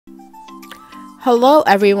Hello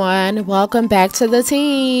everyone, welcome back to the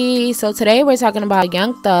tea. So today we're talking about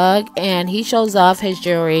Young Thug and he shows off his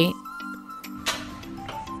jewelry.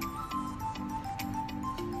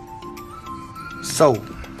 So,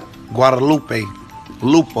 Guadalupe,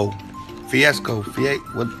 Lupo, Fiasco,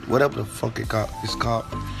 whatever the fuck it's called.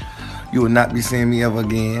 You will not be seeing me ever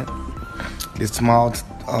again. This small,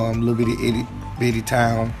 little bitty, bitty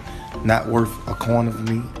town, not worth a coin of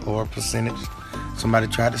me or a percentage. Somebody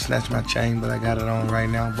tried to snatch my chain, but I got it on right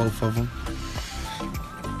now, both of them.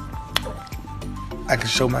 I can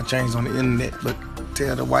show my chains on the internet, but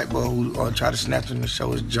tell the white boy who tried to snatch them to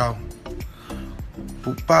show his jaw.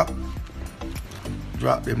 Boop pop.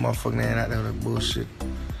 Drop that motherfucking hand out there with that bullshit.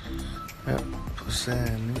 Yep, pussy ass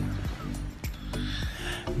nigga.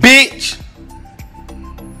 Bitch!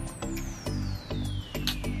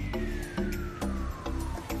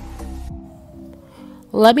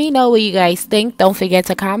 Let me know what you guys think. Don't forget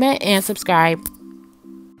to comment and subscribe.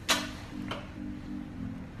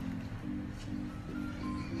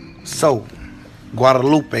 So,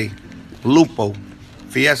 Guadalupe, Lupo,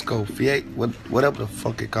 Fiasco, whatever the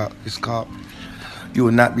fuck it's called. You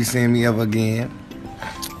will not be seeing me ever again.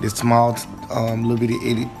 This small, little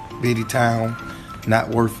bitty town, not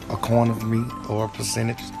worth a coin of me or a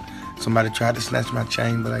percentage. Somebody tried to snatch my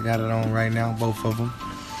chain, but I got it on right now, both of them.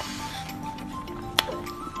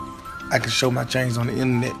 I can show my chains on the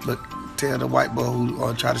internet, but tell the white boy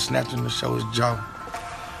who tried to snatch them to show his jaw.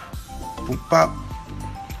 Boop pop.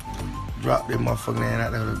 Drop that motherfucking hand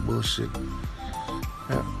out there with that bullshit.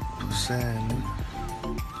 Yep, pussy ass nigga.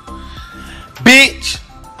 Bitch!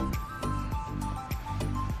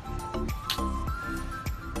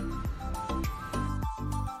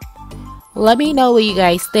 Let me know what you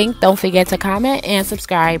guys think. Don't forget to comment and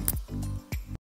subscribe.